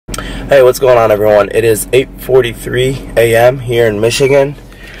Hey, what's going on, everyone? It is 8:43 a.m. here in Michigan.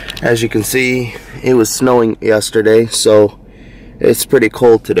 As you can see, it was snowing yesterday, so it's pretty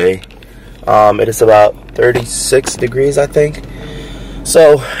cold today. It is about 36 degrees, I think.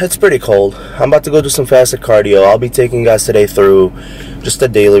 So it's pretty cold. I'm about to go do some fasted cardio. I'll be taking you guys today through just a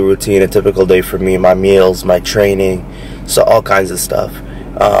daily routine, a typical day for me, my meals, my training, so all kinds of stuff.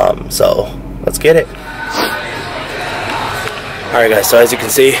 So let's get it. Alright guys, so as you can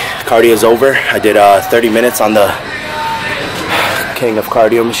see, cardio is over. I did 30 minutes on the king of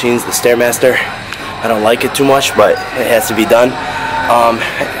cardio machines, the Stairmaster. I don't like it too much, but it has to be done.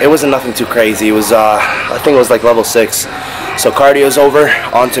 It wasn't nothing too crazy. It was, I think it was like level 6. So cardio is over,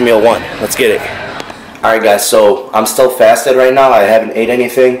 on to meal 1. Let's get it. Alright guys, so I'm still fasted right now. I haven't ate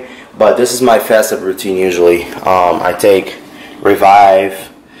anything, but this is my fasted routine usually. I take Revive.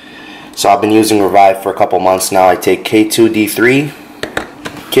 So I've been using Revive for a couple months now. I take K2D3,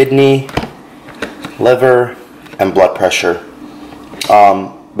 kidney, liver, and blood pressure.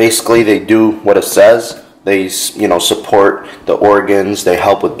 Basically, they do what it says. They, support the organs. They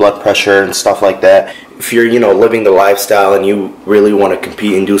help with blood pressure and stuff like that. If you're, living the lifestyle and you really want to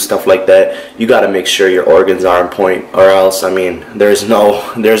compete and do stuff like that, you got to make sure your organs are on point, or else, there's no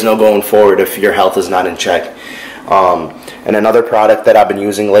going forward if your health is not in check. And another product that I've been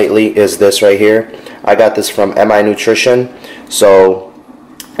using lately is this right here. I got this from MI Nutrition. So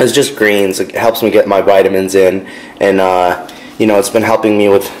it's just greens. It helps me get my vitamins in, and it's been helping me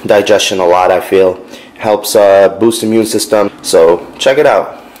with digestion a lot. I feel helps boost immune system. So check it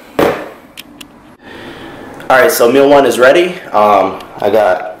out. All right, so meal 1 is ready. I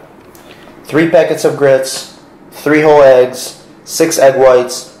got 3 packets of grits, 3 whole eggs, 6 egg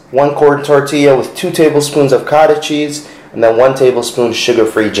whites, 1 quart tortilla with 2 tablespoons of cottage cheese, and then 1 tablespoon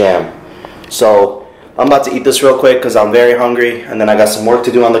sugar-free jam. So I'm about to eat this real quick because I'm very hungry, and then I got some work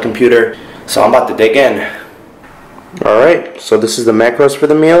to do on the computer. So I'm about to dig in. Alright, so this is the macros for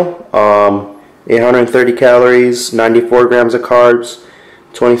the meal. 830 calories, 94 grams of carbs,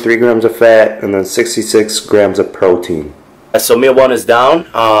 23 grams of fat, and then 66 grams of protein. So meal 1 is down.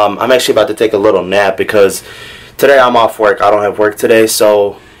 I'm actually about to take a little nap because today I'm off work. I don't have work today,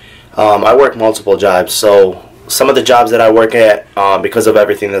 so I work multiple jobs. So some of the jobs that I work at, because of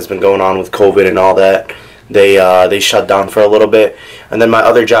everything that's been going on with COVID and all that, they shut down for a little bit. And then my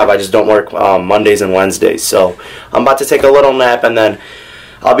other job, I just don't work Mondays and Wednesdays. So I'm about to take a little nap, and then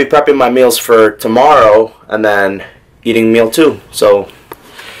I'll be prepping my meals for tomorrow and then eating meal 2. So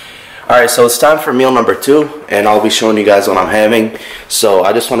alright, so it's time for meal number 2, and I'll be showing you guys what I'm having. So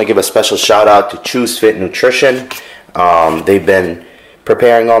I just want to give a special shout out to Choose Fit Nutrition. They've been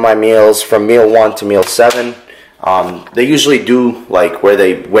preparing all my meals from meal 1 to meal 7. They usually do like where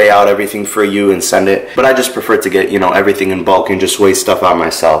they weigh out everything for you and send it, but I just prefer to get everything in bulk and just weigh stuff out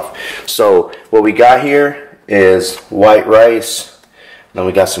myself. So what we got here is white rice, then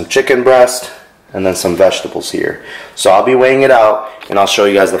we got some chicken breast, and then some vegetables here. So I'll be weighing it out, and I'll show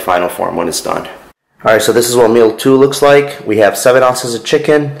you guys the final form when it's done. Alright, so this is what meal 2 looks like. We have 7 ounces of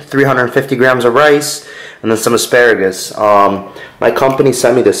chicken, 350 grams of rice, and then some asparagus. My company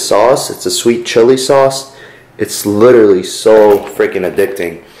sent me this sauce. It's a sweet chili sauce. It's literally so freaking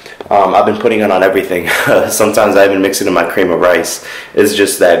addicting. I've been putting it on everything. Sometimes I even mix it in my cream of rice. It's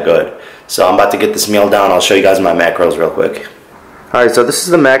just that good. So I'm about to get this meal down. I'll show you guys my macros real quick. Alright, so this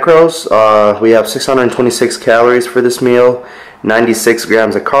is the macros. We have 626 calories for this meal, 96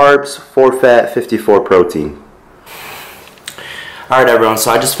 grams of carbs, 4 fat, 54 protein. Alright everyone,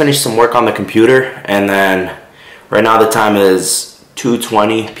 so I just finished some work on the computer, and then right now the time is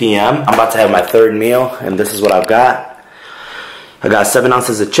 2:20 p.m. I'm about to have my 3rd meal, and this is what I've got. I got 7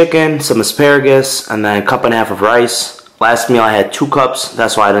 ounces of chicken, some asparagus, and then a 1.5 cups of rice. Last meal I had 2 cups,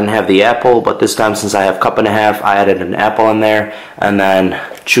 that's why I didn't have the apple, but this time since I have 1.5 cups, I added an apple in there, and then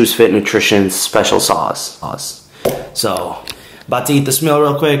Choose Fit Nutrition's special sauce. So, about to eat this meal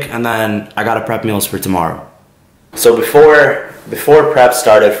real quick, and then I gotta prep meals for tomorrow. So before prep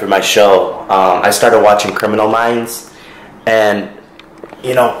started for my show, I started watching Criminal Minds, and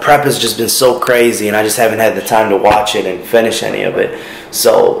prep has just been so crazy, and I just haven't had the time to watch it and finish any of it.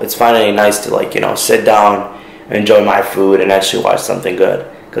 So it's finally nice to sit down and enjoy my food and actually watch something good,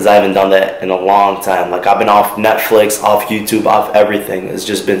 because I haven't done that in a long time. Like, I've been off Netflix, off YouTube, off everything. It's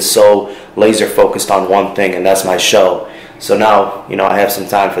just been so laser focused on one thing, and that's my show. So now, I have some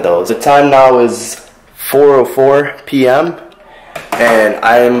time for those. The time now is 4:04 p.m. and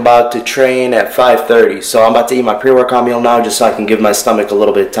I am about to train at 5:30. So I'm about to eat my pre-workout meal now, just so I can give my stomach a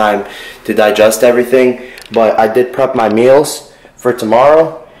little bit of time to digest everything. But I did prep my meals for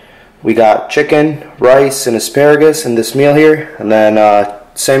tomorrow. We got chicken, rice, and asparagus in this meal here, and then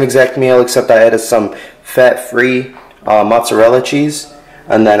same exact meal except I added some fat-free mozzarella cheese.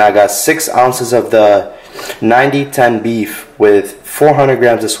 And then I got 6 ounces of the 90-10 beef with 400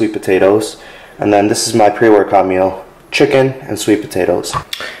 grams of sweet potatoes. And then this is my pre-workout meal, chicken and sweet potatoes.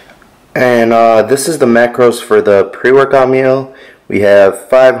 And this is the macros for the pre-workout meal. We have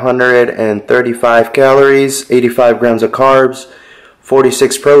 535 calories, 85 grams of carbs,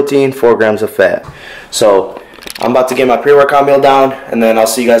 46 protein, 4 grams of fat. So I'm about to get my pre-workout meal down, and then I'll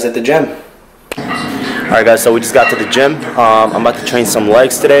see you guys at the gym. Alright guys, so we just got to the gym. I'm about to train some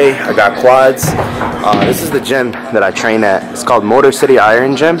legs today. I got quads. This is the gym that I train at. It's called Motor City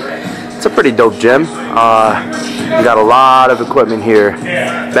Iron Gym. It's a pretty dope gym. We got a lot of equipment here.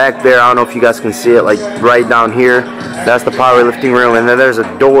 Back there, I don't know if you guys can see it, like right down here, that's the powerlifting room, and then there's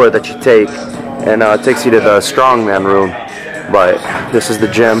a door that you take, and it takes you to the strongman room. But this is the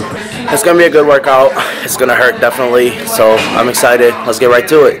gym. It's gonna be a good workout. It's gonna hurt definitely, so I'm excited. Let's get right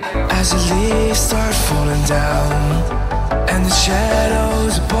to it. As the leaves start falling down and the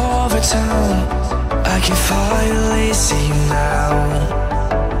shadows above the town, I can finally see you now.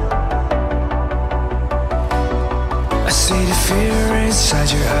 I see the fear inside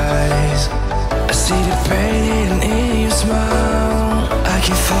your eyes, I see the pain hidden in your smile. I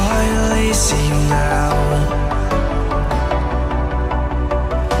can finally see you now.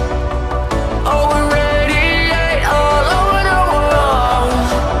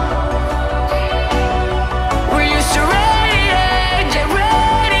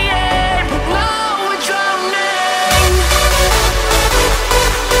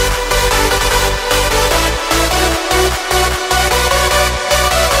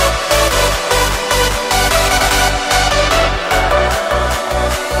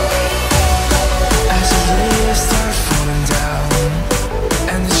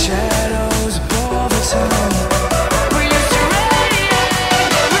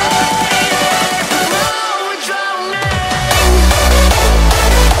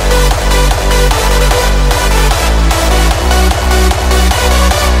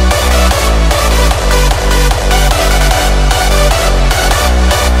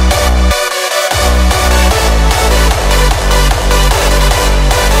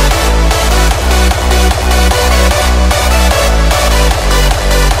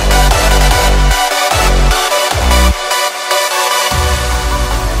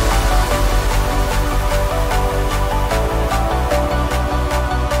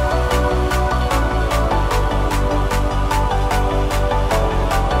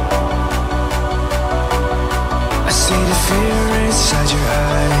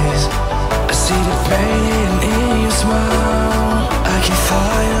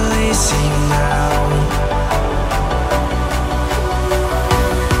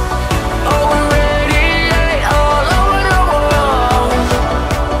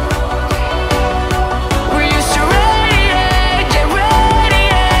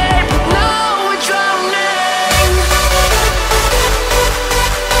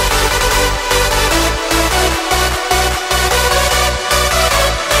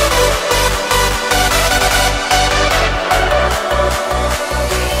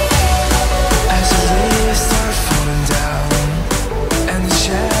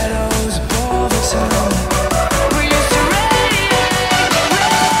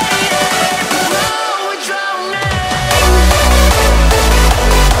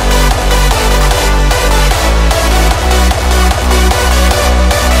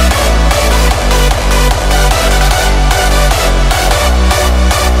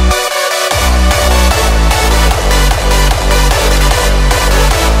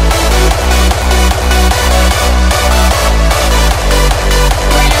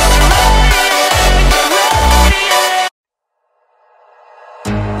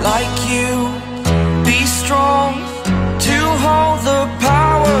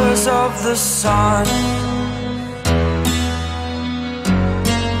 The sun,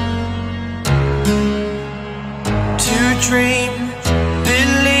 to dream,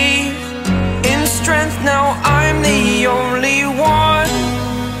 believe in strength. Now I'm the only one,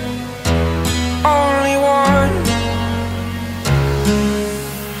 only one.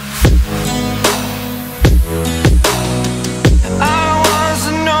 I was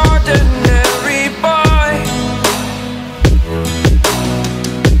an ordinary boy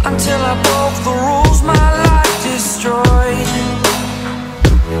until I broke the rules, my life destroyed,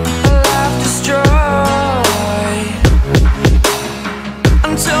 life destroyed.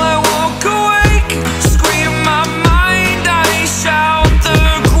 Until I walk awake, scream my mind, I shout, the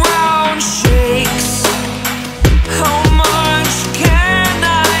ground shakes. How much can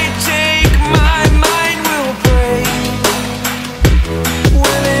I take? My mind will break.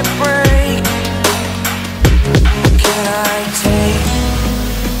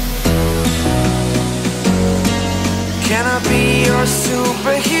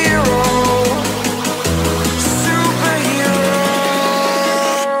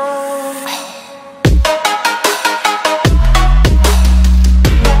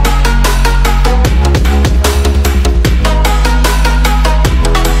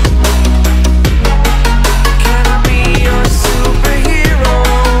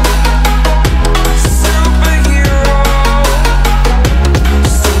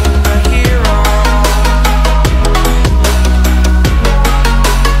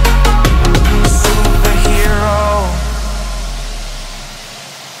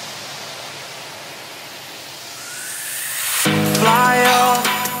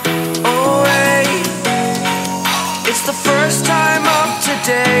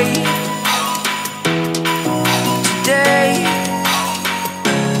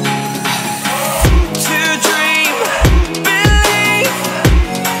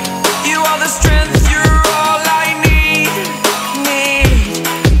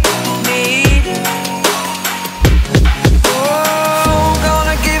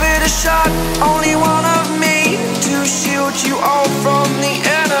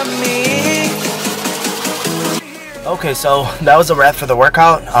 Okay, so that was a wrap for the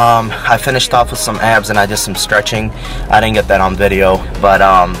workout. I finished off with some abs and I did some stretching. I didn't get that on video, but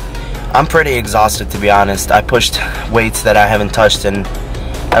I'm pretty exhausted, to be honest. I pushed weights that I haven't touched in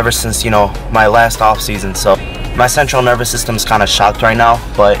ever since, you know, my last off season. So my central nervous system's kind of shocked right now,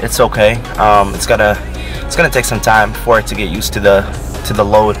 but it's okay. It's gonna take some time for it to get used to the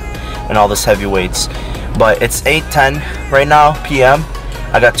load and all this heavy weights. But it's 8:10 right now p.m.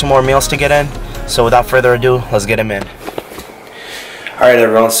 I got 2 more meals to get in. So without further ado, let's get them in. Alright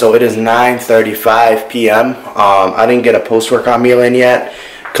everyone, so it is 9:35 p.m. I didn't get a post-workout meal in yet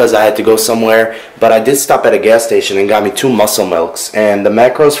because I had to go somewhere, but I did stop at a gas station and got me 2 muscle milks, and the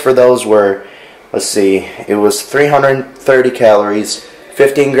macros for those were, let's see, it was 330 calories,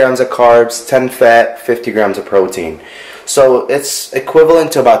 15 grams of carbs, 10 fat, 50 grams of protein. So it's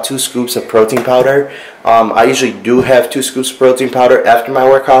equivalent to about 2 scoops of protein powder. I usually do have 2 scoops of protein powder after my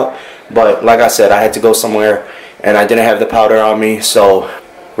workout, but like I said, I had to go somewhere and I didn't have the powder on me. So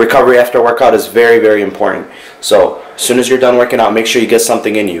recovery after workout is very, very important. So as soon as you're done working out, make sure you get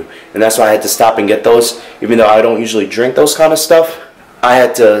something in you. And that's why I had to stop and get those. Even though I don't usually drink those kind of stuff, I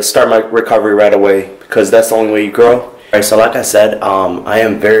had to start my recovery right away because that's the only way you grow. Alright, so like I said, I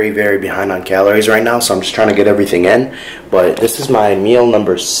am very, very behind on calories right now, so I'm just trying to get everything in. But this is my meal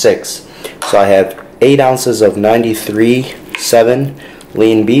number 6. So I have 8 ounces of 93.7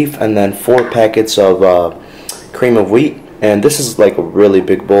 lean beef and then 4 packets of cream of wheat. And this is like a really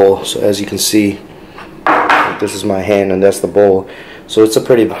big bowl. So as you can see, this is my hand and that's the bowl. So it's a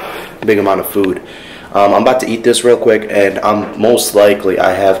pretty big amount of food. I'm about to eat this real quick, and most likely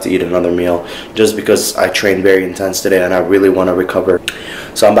I have to eat another meal just because I trained very intense today and I really want to recover.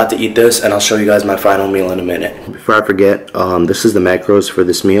 So I'm about to eat this and I'll show you guys my final meal in a minute. Before I forget, this is the macros for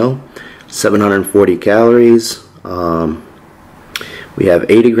this meal. 740 calories. We have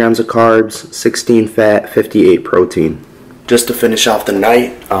 80 grams of carbs, 16 fat, 58 protein. Just to finish off the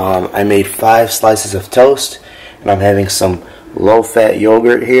night, I made 5 slices of toast and I'm having some low-fat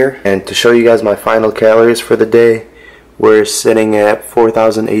yogurt here. And to show you guys my final calories for the day, we're sitting at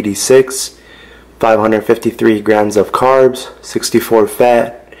 4,086, 553 grams of carbs, 64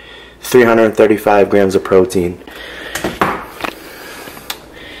 fat, 335 grams of protein.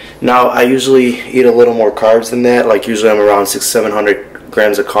 Now I usually eat a little more carbs than that, like usually I'm around 600-700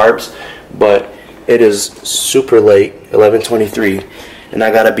 grams of carbs, but it is super late, 11:23, and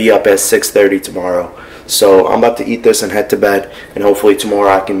I gotta be up at 6:30 tomorrow. So I'm about to eat this and head to bed, and hopefully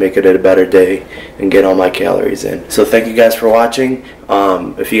tomorrow I can make it a better day and get all my calories in. So thank you guys for watching.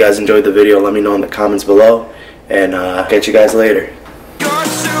 If you guys enjoyed the video, let me know in the comments below, and catch you guys later.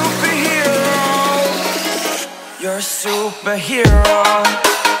 You're a superhero.